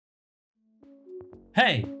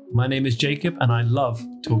Hey, my name is Jacob and I love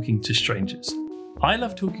talking to strangers. I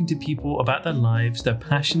love talking to people about their lives, their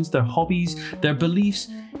passions, their hobbies, their beliefs,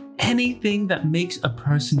 anything that makes a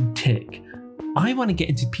person tick. I want to get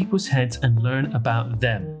into people's heads and learn about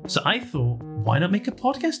them. So I thought, why not make a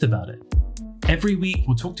podcast about it? Every week,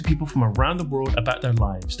 we'll talk to people from around the world about their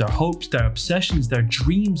lives, their hopes, their obsessions, their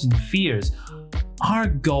dreams and fears. Our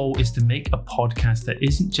goal is to make a podcast that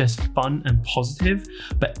isn't just fun and positive,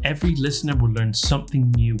 but every listener will learn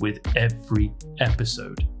something new with every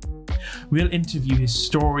episode. We'll interview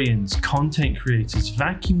historians, content creators,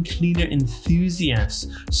 vacuum cleaner enthusiasts,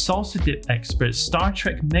 salsa dip experts, Star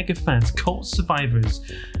Trek mega fans, cult survivors,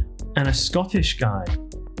 and a Scottish guy.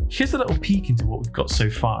 Here's a little peek into what we've got so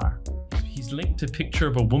far. He's linked a picture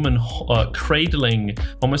of a woman cradling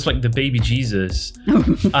almost like the baby Jesus.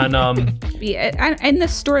 And yeah, in the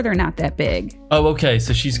store, they're not that big. Oh, okay.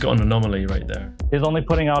 So she's got an anomaly right there. Is only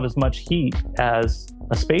putting out as much heat as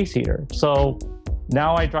a space heater. So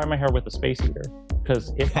now I dry my hair with a space heater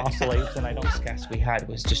because it oscillates and I don't. The cast we had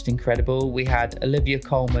was just incredible. We had Olivia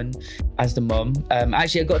Colman as the mum.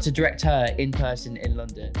 Actually, I got to direct her in person in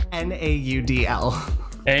London. Naudl.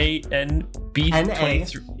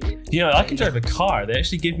 ANB23. You know, I can drive a car. They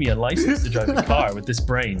actually give me a license to drive a car with this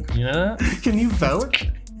brain. You know that? Can you vote?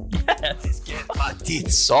 Yes. Get my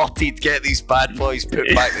teeth sorted. Get these bad boys put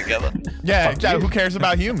back together. Yeah, who cares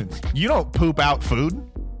about humans? You don't poop out food.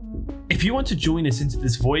 If you want to join us into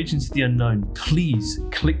this voyage into the unknown, please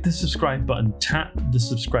click the subscribe button, tap the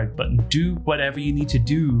subscribe button, do whatever you need to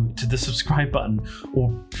do to the subscribe button,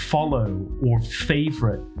 or follow, or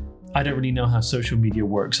favorite. I don't really know how social media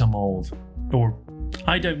works, I'm old. Or,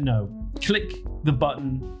 I don't know. Click the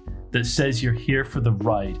button that says you're here for the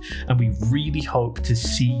ride, and we really hope to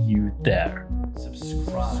see you there.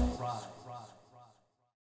 Subscribe.